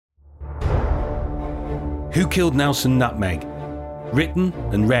Who Killed Nelson Nutmeg? Written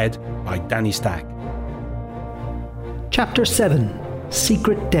and read by Danny Stack. Chapter 7.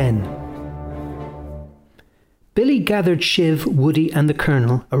 Secret Den. Billy gathered Shiv, Woody and the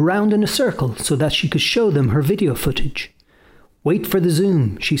Colonel around in a circle so that she could show them her video footage. "Wait for the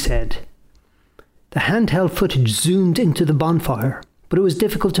zoom," she said. The handheld footage zoomed into the bonfire, but it was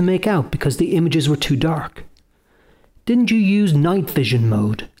difficult to make out because the images were too dark. "Didn't you use night vision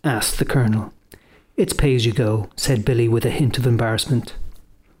mode?" asked the Colonel. "It's pay as you go," said Billy with a hint of embarrassment.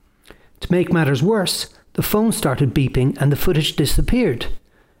 To make matters worse, the phone started beeping and the footage disappeared.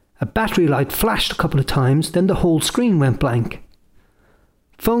 A battery light flashed a couple of times, then the whole screen went blank.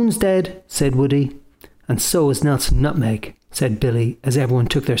 "Phone's dead," said Woody. "And so is Nelson Nutmeg," said Billy as everyone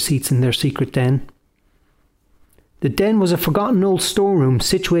took their seats in their secret den. The den was a forgotten old storeroom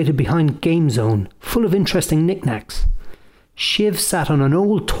situated behind Game Zone, full of interesting knickknacks. Shiv sat on an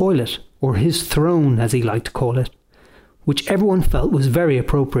old toilet, or his throne as he liked to call it, which everyone felt was very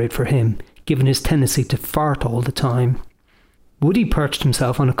appropriate for him, given his tendency to fart all the time. Woody perched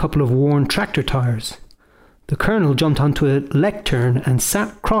himself on a couple of worn tractor tyres. The Colonel jumped onto a lectern and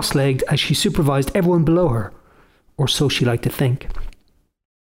sat cross-legged as she supervised everyone below her, or so she liked to think.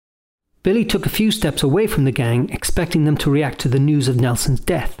 Billy took a few steps away from the gang, expecting them to react to the news of Nelson's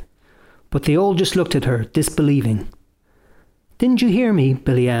death, but they all just looked at her, disbelieving. "Didn't you hear me?"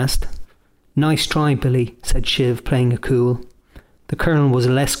 Billy asked. "Nice try, Billy," said Shiv, playing it cool. The Colonel was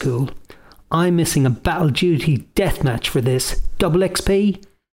less cool. "I'm missing a battle duty deathmatch for this. Double XP?"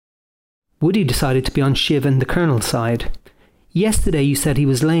 Woody decided to be on Shiv and the Colonel's side. "Yesterday you said he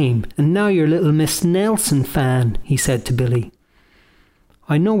was lame, and now you're a little Miss Nelson fan," he said to Billy.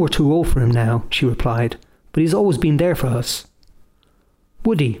 "I know we're too old for him now," she replied, "but he's always been there for us."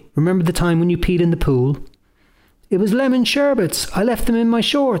 "Woody, remember the time when you peed in the pool?" "It was lemon sherbets. I left them in my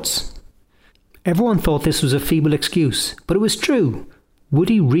shorts." Everyone thought this was a feeble excuse, but it was true.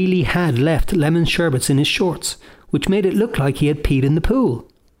 Woody really had left lemon sherbets in his shorts, which made it look like he had peed in the pool.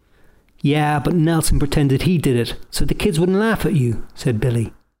 "Yeah, but Nelson pretended he did it, so the kids wouldn't laugh at you," said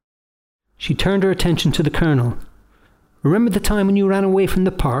Billy. She turned her attention to the Colonel. "Remember the time when you ran away from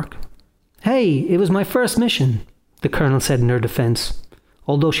the park?" "Hey, it was my first mission," the Colonel said in her defence,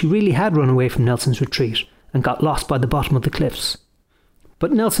 although she really had run away from Nelson's retreat and got lost by the bottom of the cliffs.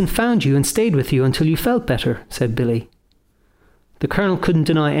 "But Nelson found you and stayed with you until you felt better," said Billy. The Colonel couldn't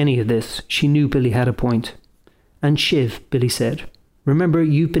deny any of this. She knew Billy had a point. "And Shiv," Billy said. "Remember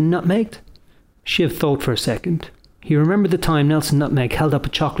you've been nutmegged?" Shiv thought for a second. He remembered the time Nelson Nutmeg held up a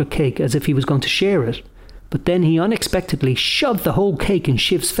chocolate cake as if he was going to share it, but then he unexpectedly shoved the whole cake in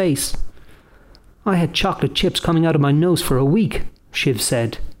Shiv's face. "I had chocolate chips coming out of my nose for a week," Shiv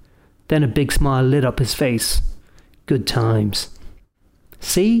said. Then a big smile lit up his face. "Good times."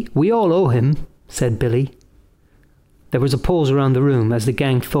 "See, we all owe him," said Billy. There was a pause around the room as the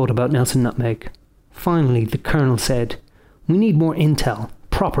gang thought about Nelson Nutmeg. Finally, the Colonel said, "We need more intel,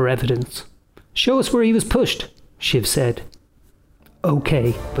 proper evidence." "Show us where he was pushed," Shiv said.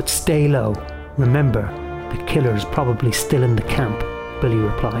 "Okay, but stay low. Remember, the killer's probably still in the camp," Billy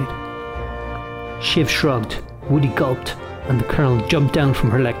replied. Shiv shrugged, Woody gulped, and the Colonel jumped down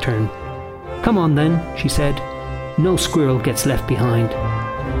from her lectern. "Come on then," she said. "No squirrel gets left behind."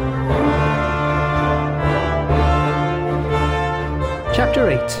 Chapter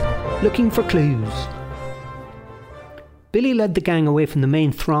 8. Looking for Clues. Billy led the gang away from the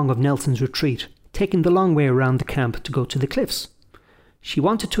main throng of Nelson's retreat, taking the long way around the camp to go to the cliffs. She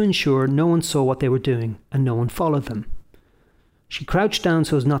wanted to ensure no one saw what they were doing and no one followed them. She crouched down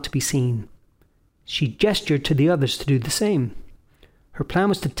so as not to be seen. She gestured to the others to do the same. Her plan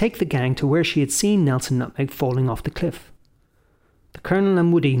was to take the gang to where she had seen Nelson Nutmeg falling off the cliff. The Colonel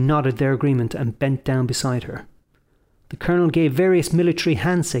and Woody nodded their agreement and bent down beside her. The Colonel gave various military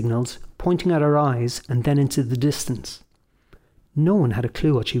hand signals, pointing at her eyes and then into the distance. No one had a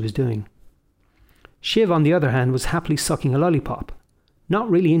clue what she was doing. Shiv, on the other hand, was happily sucking a lollipop,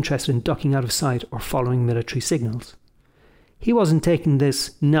 not really interested in ducking out of sight or following military signals. He wasn't taking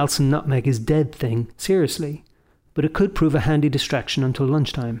this Nelson Nutmeg is dead thing seriously, but it could prove a handy distraction until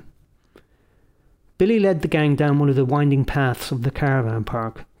lunchtime. Billy led the gang down one of the winding paths of the caravan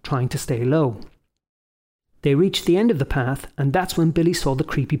park, trying to stay low. They reached the end of the path, and that's when Billy saw the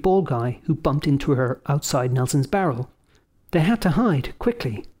creepy bald guy who bumped into her outside Nelson's barrel. They had to hide,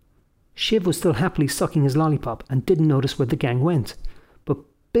 quickly. Shiv was still happily sucking his lollipop and didn't notice where the gang went, but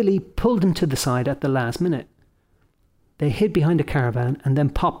Billy pulled him to the side at the last minute. They hid behind a caravan and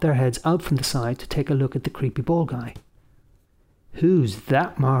then popped their heads out from the side to take a look at the creepy bald guy. "Who's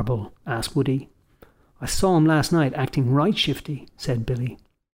that marble?" asked Woody. "I saw him last night acting right shifty," said Billy.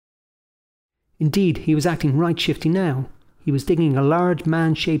 Indeed, he was acting right shifty now. He was digging a large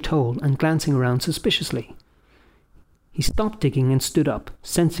man-shaped hole and glancing around suspiciously. He stopped digging and stood up,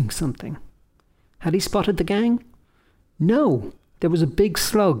 sensing something. Had he spotted the gang? No, there was a big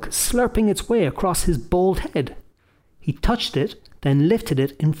slug slurping its way across his bald head. He touched it, then lifted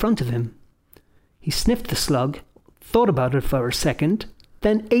it in front of him. He sniffed the slug, thought about it for a second,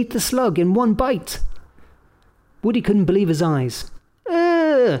 then ate the slug in one bite. Woody couldn't believe his eyes.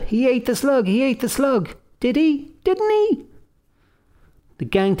 He ate the slug, he ate the slug. Did he? Didn't he? The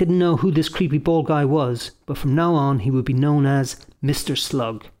gang didn't know who this creepy bald guy was, but from now on he would be known as Mr.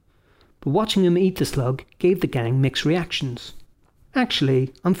 Slug. But watching him eat the slug gave the gang mixed reactions.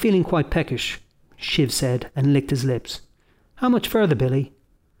 Actually, I'm feeling quite peckish, Shiv said and licked his lips. How much further, Billy?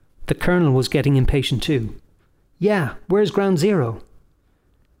 The Colonel was getting impatient too. Yeah, where's Ground Zero?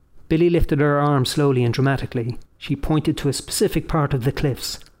 Billy lifted her arm slowly and dramatically. She pointed to a specific part of the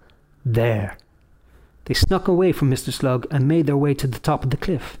cliffs. There. They snuck away from Mr. Slug and made their way to the top of the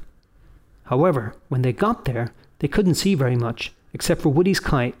cliff. However, when they got there, they couldn't see very much, except for Woody's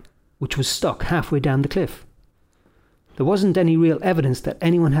kite, which was stuck halfway down the cliff. There wasn't any real evidence that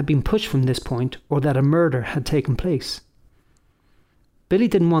anyone had been pushed from this point or that a murder had taken place. Billy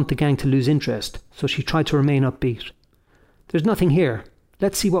didn't want the gang to lose interest, so she tried to remain upbeat. There's nothing here.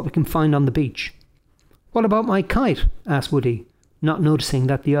 Let's see what we can find on the beach. What about my kite? Asked Woody, not noticing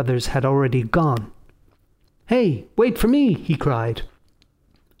that the others had already gone. Hey, wait for me, he cried.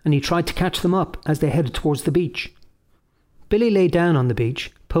 And he tried to catch them up as they headed towards the beach. Billy lay down on the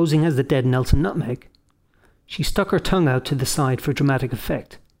beach, posing as the dead Nelson Nutmeg. She stuck her tongue out to the side for dramatic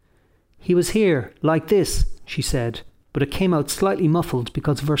effect. He was here, like this, she said, but it came out slightly muffled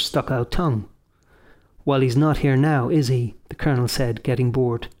because of her stuck-out tongue. Well, he's not here now, is he? The Colonel said, getting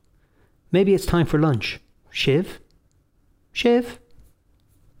bored. Maybe it's time for lunch. Shiv? Shiv?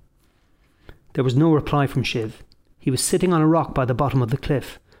 There was no reply from Shiv. He was sitting on a rock by the bottom of the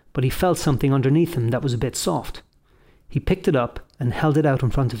cliff, but he felt something underneath him that was a bit soft. He picked it up and held it out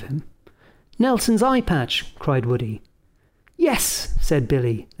in front of him. Nelson's eye patch, cried Woody. Yes, said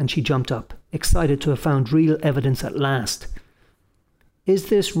Billy, and she jumped up, excited to have found real evidence at last. Is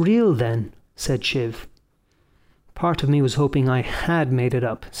this real then? Said Shiv. Part of me was hoping I had made it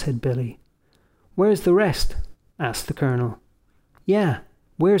up, said Billy. Where's the rest? Asked the Colonel. Yeah,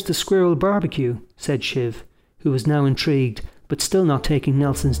 where's the squirrel barbecue? Said Shiv, who was now intrigued, but still not taking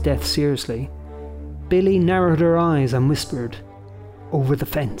Nelson's death seriously. Billy narrowed her eyes and whispered, Over the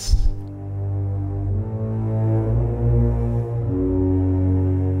fence.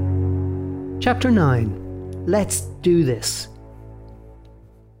 Chapter 9. Let's do this.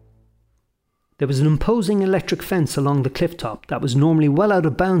 There was an imposing electric fence along the cliff top that was normally well out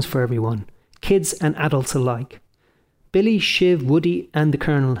of bounds for everyone, kids and adults alike. Billy, Shiv, Woody and the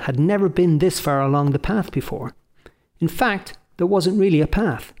Colonel had never been this far along the path before. In fact, there wasn't really a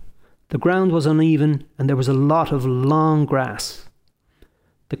path. The ground was uneven and there was a lot of long grass.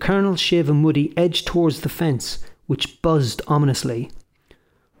 The Colonel, Shiv and Woody edged towards the fence, which buzzed ominously.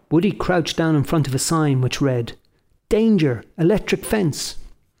 Woody crouched down in front of a sign which read, Danger! Electric fence!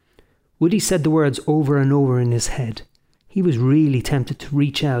 Woody said the words over and over in his head. He was really tempted to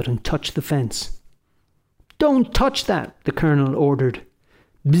reach out and touch the fence. Don't touch that, the Colonel ordered.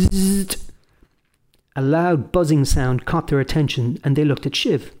 Bzzzt! A loud buzzing sound caught their attention and they looked at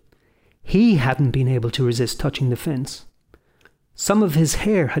Shiv. He hadn't been able to resist touching the fence. Some of his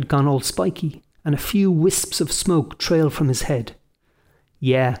hair had gone all spiky and a few wisps of smoke trailed from his head.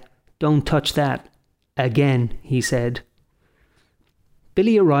 Yeah, don't touch that. Again, he said.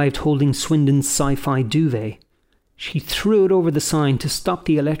 Billy arrived holding Swindon's sci-fi duvet. She threw it over the sign to stop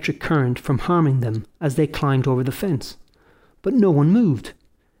the electric current from harming them as they climbed over the fence. But no one moved.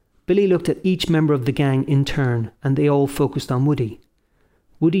 Billy looked at each member of the gang in turn, and they all focused on Woody.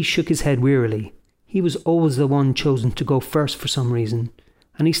 Woody shook his head wearily. He was always the one chosen to go first for some reason,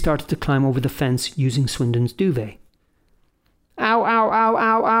 and he started to climb over the fence using Swindon's duvet. Ow, ow, ow,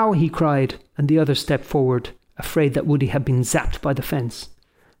 ow, ow, he cried, and the others stepped forward, afraid that Woody had been zapped by the fence.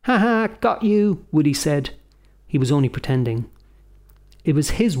 Ha ha, got you, Woody said. He was only pretending. It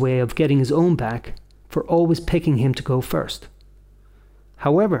was his way of getting his own back for always picking him to go first.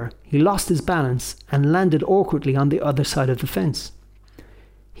 However, he lost his balance and landed awkwardly on the other side of the fence.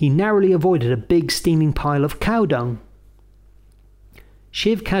 He narrowly avoided a big steaming pile of cow dung.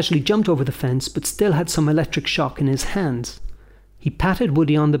 Shiv casually jumped over the fence but still had some electric shock in his hands. He patted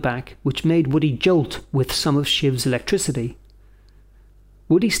Woody on the back, which made Woody jolt with some of Shiv's electricity.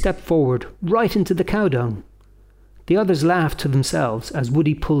 Woody stepped forward, right into the cow dung. The others laughed to themselves as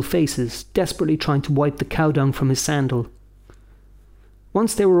Woody pulled faces, desperately trying to wipe the cow dung from his sandal.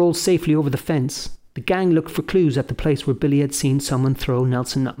 Once they were all safely over the fence, the gang looked for clues at the place where Billy had seen someone throw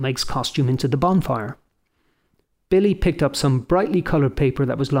Nelson Nutmeg's costume into the bonfire. Billy picked up some brightly coloured paper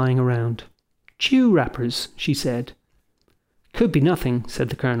that was lying around. "Chew wrappers," she said. "Could be nothing," said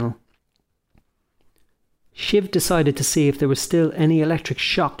the Colonel. Shiv decided to see if there was still any electric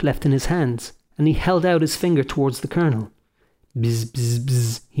shock left in his hands, and he held out his finger towards the Colonel. "Bzz, bzz,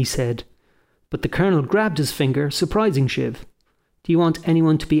 bzz," he said. But the Colonel grabbed his finger, surprising Shiv. "Do you want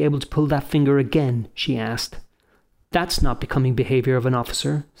anyone to be able to pull that finger again?" she asked. "That's not becoming behaviour of an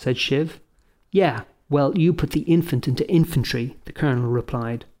officer," said Shiv. "Yeah, well, you put the infant into infantry," the Colonel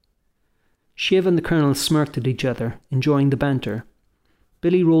replied. Shiv and the Colonel smirked at each other, enjoying the banter.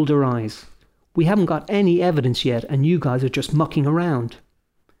 Billy rolled her eyes. "We haven't got any evidence yet, and you guys are just mucking around."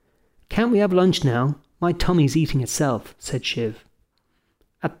 "Can't we have lunch now? My tummy's eating itself," said Shiv.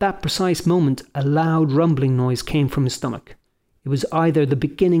 At that precise moment, a loud rumbling noise came from his stomach. It was either the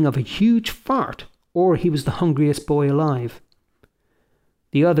beginning of a huge fart, or he was the hungriest boy alive.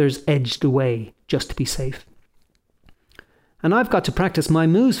 The others edged away, just to be safe. "And I've got to practice my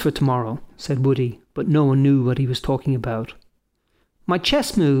moves for tomorrow," said Woody, but no one knew what he was talking about. "My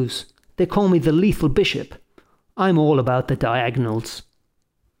chess moves. They call me the Lethal Bishop. I'm all about the diagonals."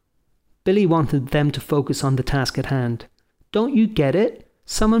 Billy wanted them to focus on the task at hand. "Don't you get it?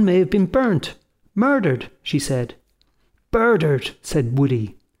 Someone may have been burnt. Murdered," she said. "Murdered," said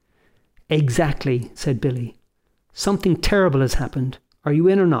Woody. "Exactly," said Billy. "Something terrible has happened. Are you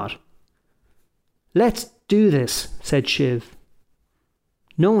in or not?" "Let's do this," said Shiv.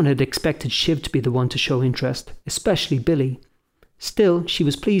 No one had expected Shiv to be the one to show interest, especially Billy. Still, she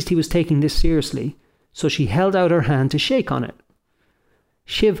was pleased he was taking this seriously, so she held out her hand to shake on it.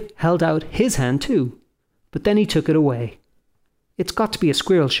 Shiv held out his hand too, but then he took it away. "It's got to be a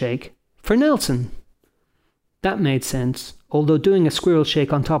squirrel shake. For Nelson." That made sense, although doing a squirrel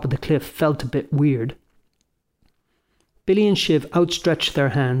shake on top of the cliff felt a bit weird. Billy and Shiv outstretched their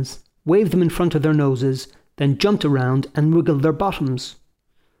hands, waved them in front of their noses, then jumped around and wiggled their bottoms.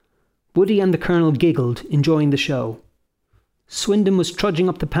 Woody and the Colonel giggled, enjoying the show. Swindon was trudging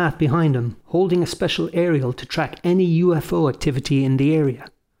up the path behind him, holding a special aerial to track any UFO activity in the area.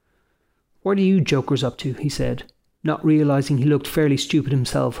 "What are you jokers up to?" he said, not realising he looked fairly stupid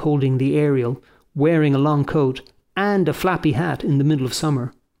himself holding the aerial, wearing a long coat and a flappy hat in the middle of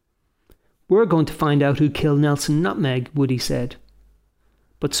summer. "We're going to find out who killed Nelson Nutmeg," Woody said.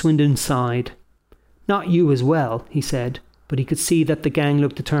 But Swindon sighed. "Not you as well," he said, but he could see that the gang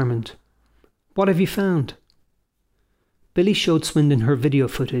looked determined. "What have you found?" Billy showed Swindon her video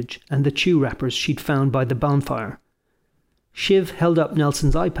footage and the chew wrappers she'd found by the bonfire. Shiv held up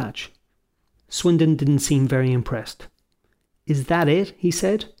Nelson's eye patch. Swindon didn't seem very impressed. "Is that it?" he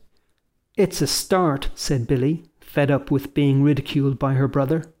said. "It's a start," said Billy, fed up with being ridiculed by her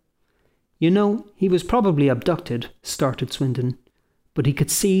brother. "You know, he was probably abducted," started Swindon, but he could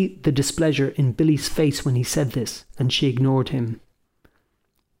see the displeasure in Billy's face when he said this, and she ignored him.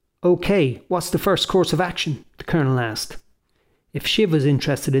 "OK, what's the first course of action?" the Colonel asked. If Shiv was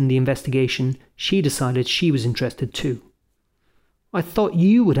interested in the investigation, she decided she was interested too. "I thought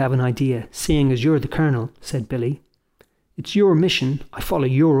you would have an idea, seeing as you're the Colonel," said Billy. "It's your mission, I follow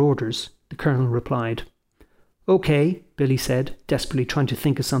your orders," the Colonel replied. "OK," Billy said, desperately trying to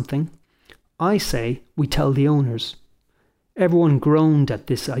think of something. "I say we tell the owners." Everyone groaned at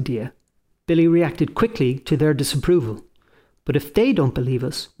this idea. Billy reacted quickly to their disapproval. "But if they don't believe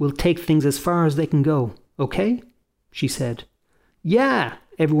us, we'll take things as far as they can go, OK?" she said. "Yeah,"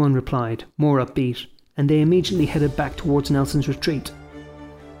 everyone replied, more upbeat, and they immediately headed back towards Nelson's retreat.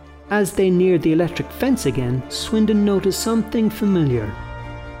 As they neared the electric fence again, Swindon noticed something familiar.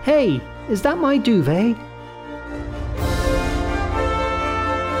 "Hey, is that my duvet?"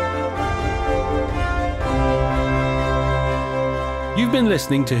 You've been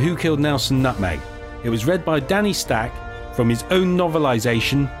listening to Who Killed Nelson Nutmeg. It was read by Danny Stack from his own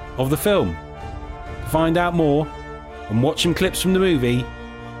novelisation of the film. To find out more and watch some clips from the movie,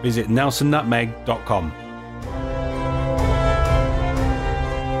 visit nelsonnutmeg.com.